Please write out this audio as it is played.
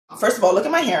First of all, look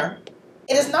at my hair.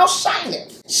 It is now shining.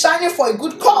 Shining for a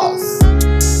good cause.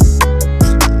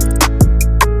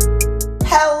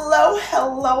 Hello,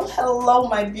 hello, hello,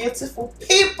 my beautiful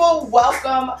people.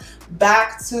 Welcome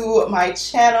back to my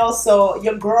channel. So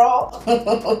your girl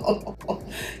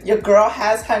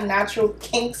has her natural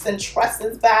kinks and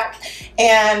tresses back,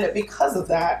 and because of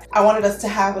that I wanted us to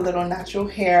have a little natural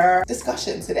hair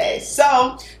discussion today.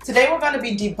 So today we're going to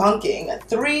be debunking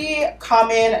 3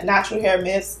 common natural hair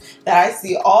myths that I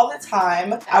see all the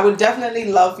time. I would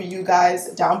definitely love for you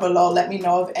guys down below, let me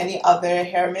know of any other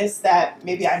hair myths that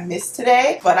maybe I missed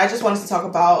today, but I just wanted to talk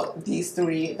about these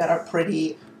 3 that are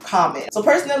pretty common. So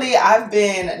personally, I've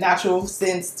been natural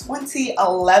since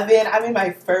 2011. I made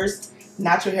my first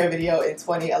natural hair video in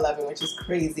 2011, which is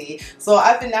crazy. So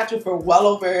I've been natural for well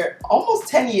over almost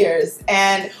 10 years.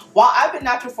 And while I've been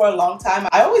natural for a long time,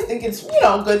 I always think it's,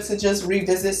 good to just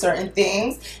revisit certain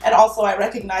things. And also I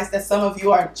recognize that some of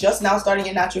you are just now starting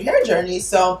your natural hair journey.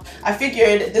 So I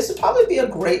figured this would probably be a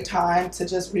great time to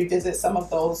just revisit some of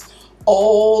those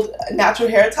old natural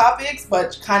hair topics,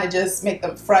 but kind of just make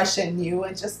them fresh and new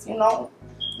and just,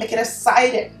 make it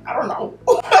exciting. I don't know.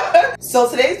 So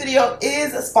today's video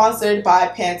is sponsored by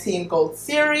Pantene Gold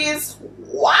Series.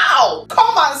 Wow,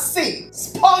 come on, see,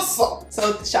 sponsor.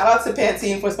 So shout out to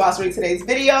Pantene for sponsoring today's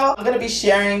video. I'm going to be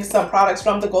sharing some products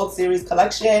from the Gold Series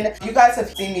collection. You guys have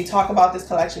seen me talk about this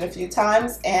collection a few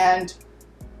times, and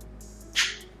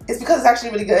it's because it's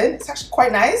actually really good. It's actually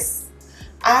quite nice.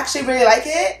 I actually really like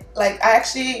it. Like, I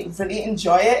actually really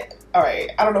enjoy it. All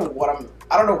right, I don't know what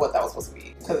that was supposed to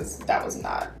be, because that was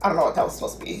not, I don't know what that was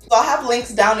supposed to be. So I'll have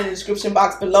links down in the description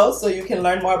box below so you can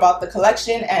learn more about the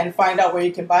collection and find out where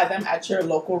you can buy them at your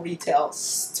local retail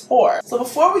store. So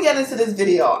before we get into this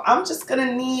video, I'm just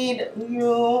gonna need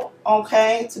you,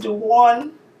 okay, to do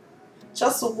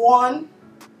just one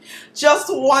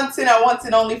thing I want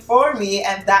it only for me,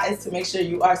 and that is to make sure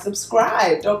you are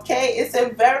subscribed, okay? It's a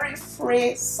very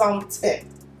free something.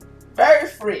 Very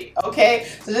free, okay?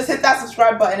 So just hit that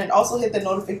subscribe button and also hit the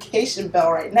notification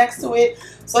bell right next to it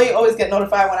so you always get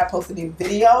notified when I post a new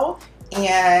video.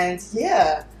 And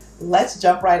yeah, let's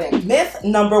jump right in. Myth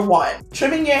number 1.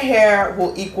 Trimming your hair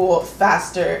will equal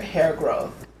faster hair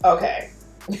growth. Okay.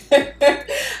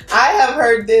 I have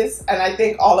heard this, and I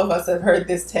think all of us have heard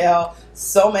this tale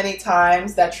so many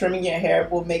times, that trimming your hair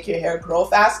will make your hair grow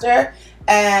faster,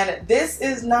 and this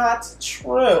is not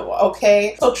true,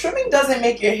 okay? So trimming doesn't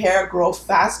make your hair grow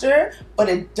faster, but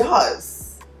it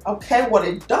does, okay? What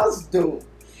it does do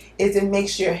is it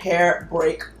makes your hair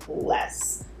break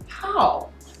less.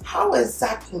 How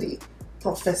exactly,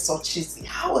 Professor Chizi?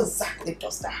 How exactly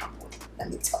does that happen? Let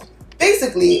me tell you.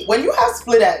 Basically, when you have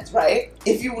split ends, right?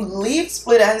 If you leave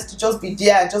split ends to just be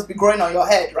there and just be growing on your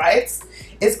head, right?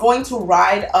 It's going to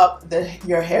ride up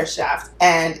your hair shaft,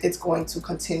 and it's going to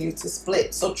continue to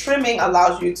split. So trimming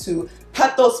allows you to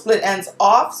cut those split ends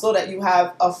off so that you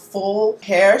have a full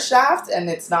hair shaft and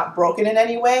it's not broken in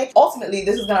any way. Ultimately,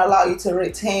 this is going to allow you to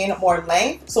retain more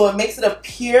length. So it makes it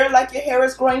appear like your hair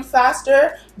is growing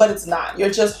faster, but it's not. You're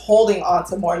just holding on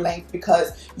to more length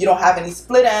because you don't have any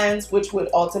split ends, which would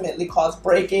ultimately cause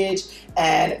breakage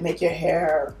and make your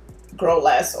hair grow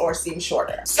less or seem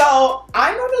shorter. So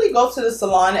I normally go to the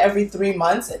salon every 3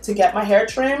 months to get my hair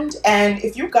trimmed, and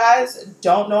if you guys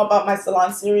don't know about my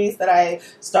salon series that I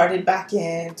started back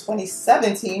in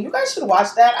 2017, you guys should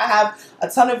watch that. I have a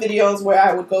ton of videos where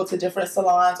I would go to different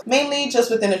salons, mainly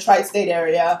just within the tri-state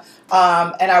area,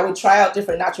 and I would try out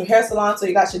different natural hair salons, so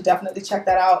you guys should definitely check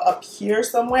that out up here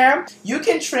somewhere. You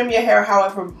can trim your hair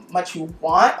however much you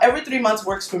want. Every 3 months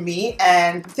works for me,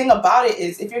 and the thing about it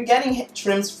is if you're getting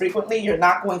trims frequently, you're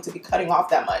not going to be cutting off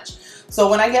that much. So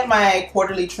when I get my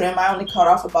quarterly trim, I only cut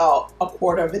off about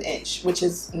 1/4 inch, which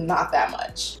is not that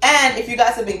much. And if you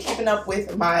guys have been keeping up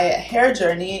with my hair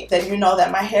journey, then you know that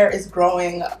my hair is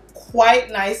growing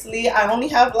quite nicely. I only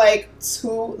have like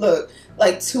 2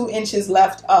 inches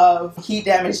left of heat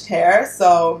damaged hair.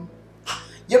 So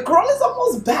your girl is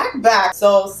almost back.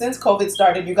 So since COVID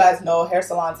started, you guys know hair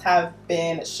salons have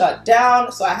been shut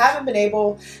down. So I haven't been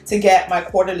able to get my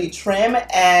quarterly trim,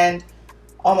 and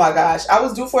oh my gosh, I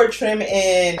was due for a trim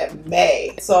in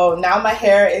May. So now my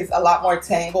hair is a lot more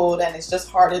tangled, and it's just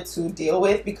harder to deal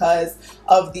with because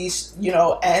of these,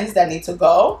 ends that need to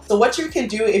go. So what you can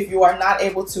do if you are not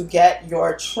able to get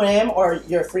your trim or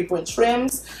your frequent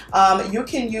trims, you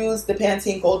can use the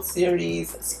Pantene Gold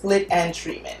Series split end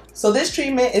treatment. So this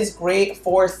treatment is great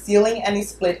for sealing any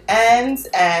split ends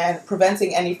and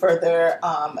preventing any further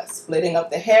splitting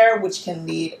of the hair, which can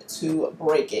lead to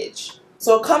breakage.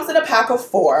 So it comes in a pack of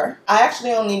 4. I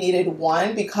actually only needed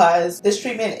 1 because this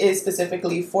treatment is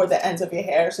specifically for the ends of your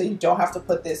hair, so you don't have to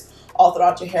put this all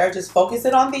throughout your hair. Just focus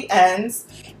it on the ends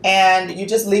and you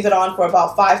just leave it on for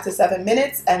about 5 to 7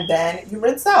 minutes and then you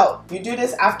rinse out. You do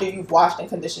this after you've washed and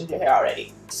conditioned your hair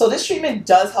already. So this treatment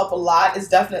does help a lot. It's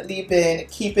definitely been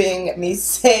keeping me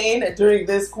sane during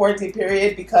this quarantine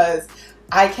period because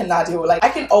I cannot deal with, like, I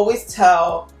can always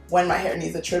tell when my hair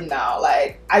needs a trim now.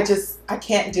 Like, I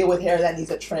can't deal with hair that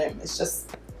needs a trim. It's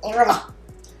just,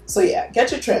 so yeah, get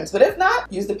your trims. But if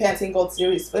not, use the Pantene Gold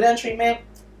Series Split End Treatment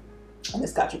and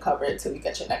it's got you covered till you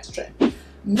get your next trim.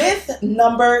 Myth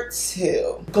number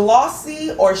 2,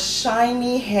 glossy or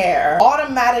shiny hair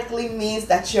automatically means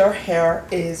that your hair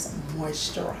is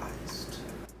moisturized.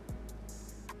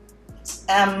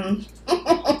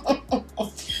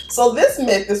 So this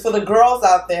myth is for the girls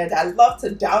out there that love to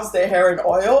douse their hair in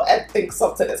oil and think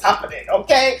something is happening,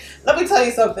 okay? Let me tell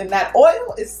you something, that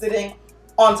oil is sitting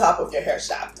on top of your hair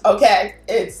shaft, okay?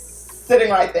 It's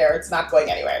sitting right there, it's not going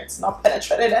anywhere, it's not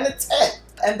penetrated and it's in.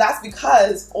 And that's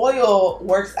because oil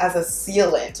works as a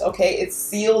sealant, okay? It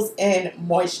seals in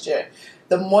moisture.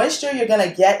 The moisture you're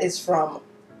gonna get is from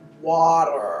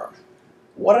water.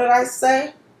 What did I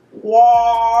say?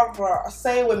 Water.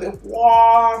 Say it with me.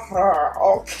 Water.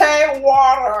 Okay,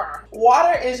 water.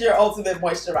 Water is your ultimate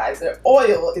moisturizer.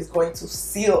 Oil is going to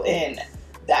seal in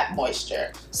that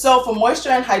moisture. So for moisture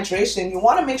and hydration, you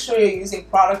want to make sure you're using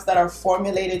products that are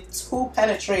formulated to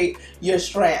penetrate your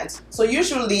strands. So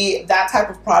usually that type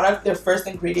of product, their first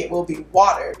ingredient will be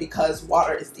water because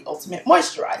water is the ultimate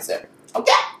moisturizer.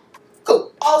 Okay?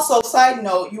 Cool. Also, side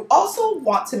note, you also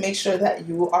want to make sure that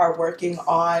you are working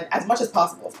on, as much as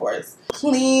possible, of course,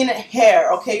 clean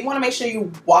hair, okay? You want to make sure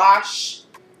you wash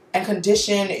and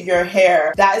condition your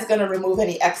hair. That is going to remove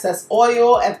any excess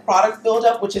oil and product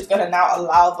buildup, which is going to now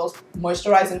allow those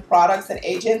moisturizing products and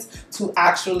agents to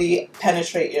actually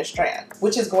penetrate your strand,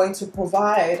 which is going to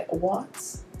provide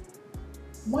what?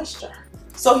 Moisture.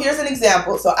 So here's an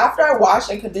example. So after I wash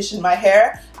and condition my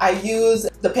hair, I use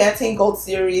the Pantene Gold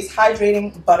Series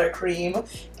Hydrating Buttercream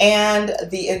and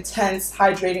the Intense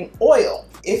Hydrating Oil.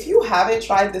 If you haven't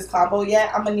tried this combo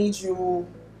yet, I'm gonna need you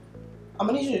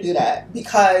to do that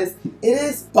because it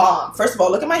is bomb. First of all,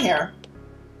 look at my hair.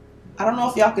 I don't know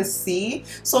if y'all can see.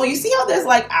 So you see how there's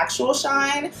like actual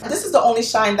shine? This is the only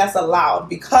shine that's allowed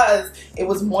because it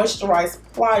was moisturized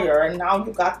prior and now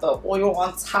you got the oil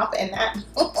on top and that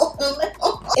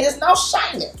it is now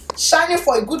shining. Shining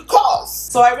for a good cause.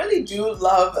 So I really do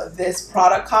love this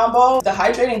product combo. The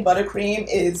Hydrating Buttercream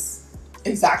is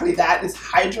exactly that. It's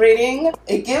hydrating.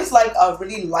 It gives like a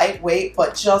really lightweight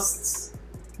but just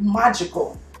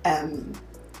magical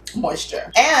moisture.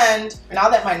 And now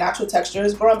that my natural texture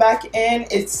is growing back in,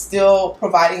 it's still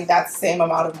providing that same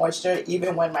amount of moisture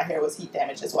even when my hair was heat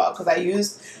damaged as well, because I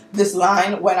used this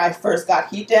line when I first got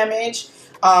heat damage.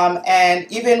 And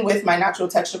even with my natural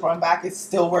texture growing back, it's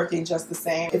still working just the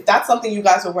same. If that's something you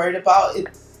guys are worried about,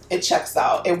 it checks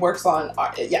out. It works on,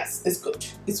 yes, it's good.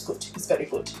 It's good. It's very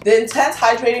good. The Intense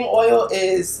Hydrating Oil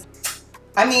is,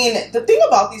 I mean, the thing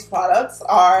about these products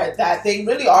are that they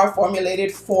really are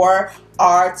formulated for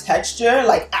our texture.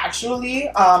 Like actually,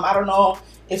 I don't know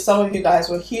if some of you guys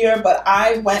were here, but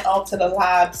I went up to the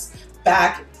labs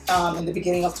back in the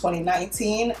beginning of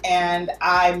 2019 and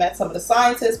I met some of the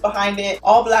scientists behind it.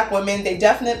 All black women. They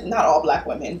definitely, not all black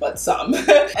women, but some.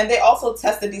 And they also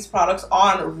tested these products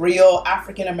on real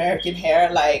African American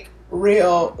hair, like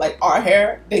real, like our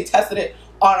hair. They tested it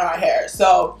on our hair.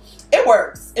 So it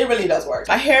works. It really does work.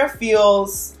 My hair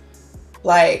feels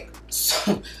like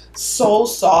so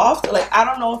soft. Like, I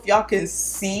don't know if y'all can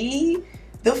see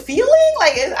the feeling.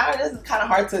 Like, it's kind of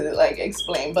hard to like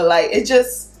explain, but like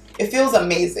it feels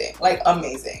amazing, like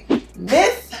amazing.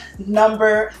 Myth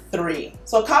number 3.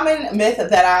 So a common myth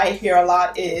that I hear a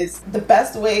lot is the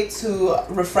best way to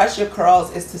refresh your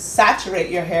curls is to saturate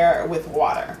your hair with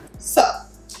water. So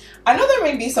I know there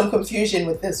may be some confusion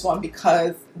with this one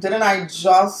because didn't I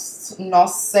just not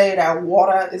say that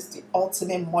water is the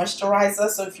ultimate moisturizer?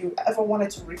 So if you ever wanted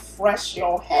to refresh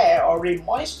your hair or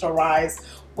re-moisturize,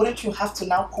 wouldn't you have to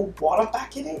now put water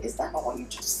back in it? Is that not what you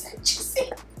just said,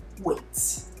 Chizi?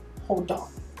 Wait, hold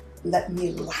on, let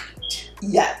me land.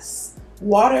 Yes,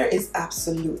 water is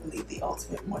absolutely the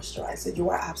ultimate moisturizer.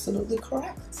 You are absolutely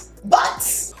correct.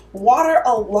 But water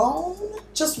alone,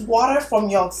 just water from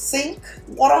your sink,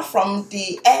 water from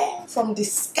the air, from the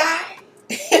sky,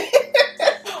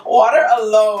 water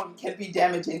alone can be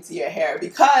damaging to your hair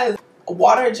because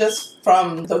water, just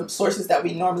from the sources that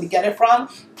we normally get it from,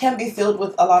 can be filled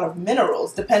with a lot of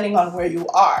minerals depending on where you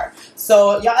are.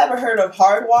 So y'all ever heard of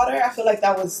hard water? I feel like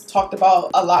that was talked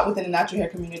about a lot within the natural hair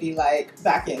community, like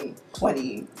back in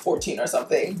 2014 or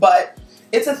something. But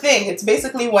it's a thing. It's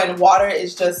basically when water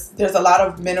is just, there's a lot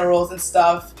of minerals and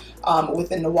stuff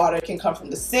within the water. It can come from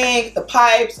the sink, the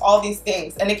pipes, all these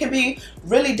things, and it can be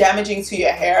really damaging to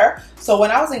your hair. So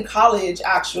when I was in college,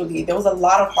 actually, there was a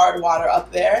lot of hard water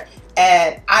up there,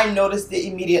 and I noticed it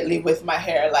immediately with my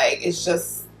hair. Like, it's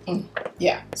just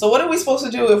yeah. So what are we supposed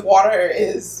to do if water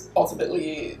is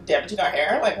ultimately damaging our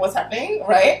hair? Like, what's happening,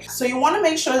 right? So you want to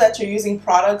make sure that you're using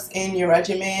products in your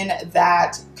regimen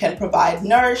that can provide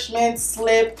nourishment,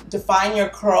 slip, define your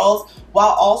curls, while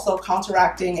also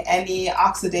counteracting any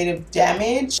oxidative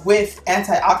damage with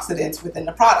antioxidants within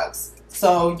the products.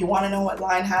 So you want to know what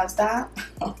line has that?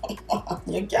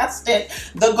 You guessed it,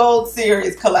 the Gold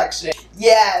Series collection.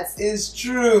 Yes, it's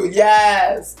true.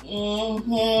 Yes.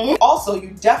 Also,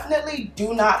 you definitely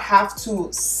do not have to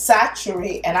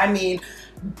saturate, and I mean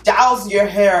douse your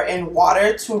hair in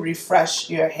water to refresh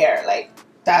your hair. Like,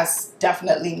 that's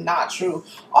definitely not true.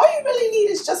 All you really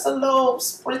need is just a little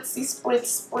spritzy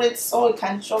spritz so it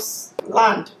can just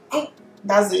land.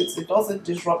 That's it. It doesn't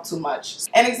disrupt too much.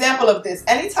 An example of this,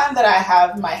 anytime that I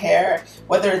have my hair,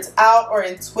 whether it's out or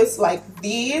in twists like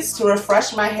these, to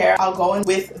refresh my hair, I'll go in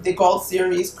with the Gold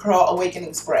Series Curl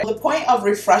Awakening Spray. The point of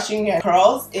refreshing your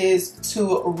curls is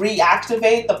to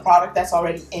reactivate the product that's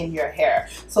already in your hair.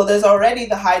 So there's already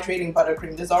the hydrating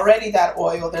buttercream, there's already that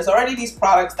oil, there's already these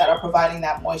products that are providing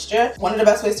that moisture. One of the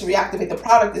best ways to reactivate the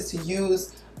product is to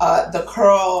use the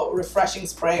curl refreshing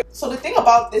spray. So the thing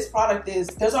about this product is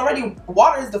there's already,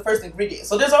 water is the first ingredient.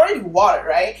 So there's already water,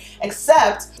 right?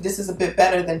 Except this is a bit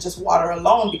better than just water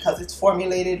alone because it's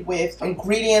formulated with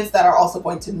ingredients that are also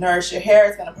going to nourish your hair.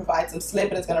 It's going to provide some slip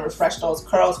and it's going to refresh those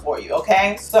curls for you,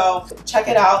 okay? So check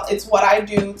it out. It's what I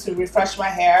do to refresh my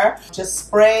hair. Just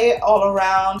spray all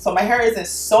around. So my hair isn't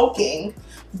soaking,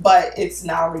 but it's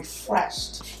now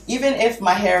refreshed. Even if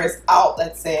my hair is out,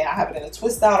 let's say I have it in a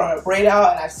twist out or a braid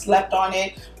out and I've slept on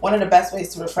it, one of the best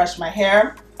ways to refresh my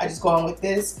hair, I just go in with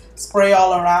this, spray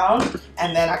all around,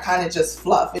 and then I kind of just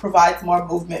fluff. It provides more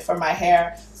movement for my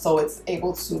hair so it's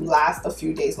able to last a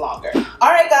few days longer. All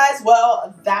right, guys,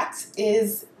 well, that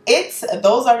is it.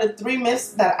 Those are the 3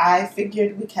 myths that I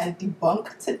figured we can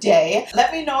debunk today.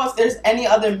 Let me know if there's any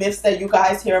other myths that you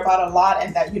guys hear about a lot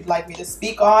and that you'd like me to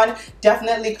speak on.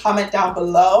 Definitely comment down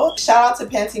below. Shout out to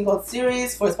Pantene Gold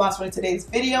Series for sponsoring today's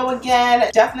video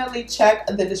again. Definitely check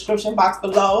the description box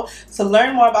below to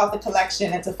learn more about the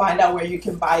collection and to find out where you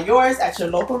can buy yours at your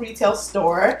local retail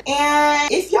store.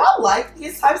 And if y'all like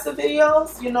these types of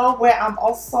videos, you know, where I'm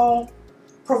also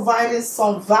providing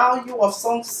some value of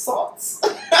some sorts,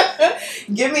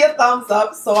 give me a thumbs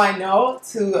up so I know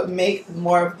to make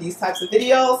more of these types of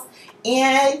videos.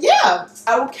 And yeah,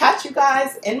 I will catch you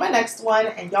guys in my next one,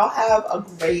 and y'all have a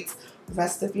great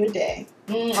rest of your day.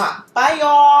 Mwah. Bye,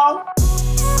 y'all.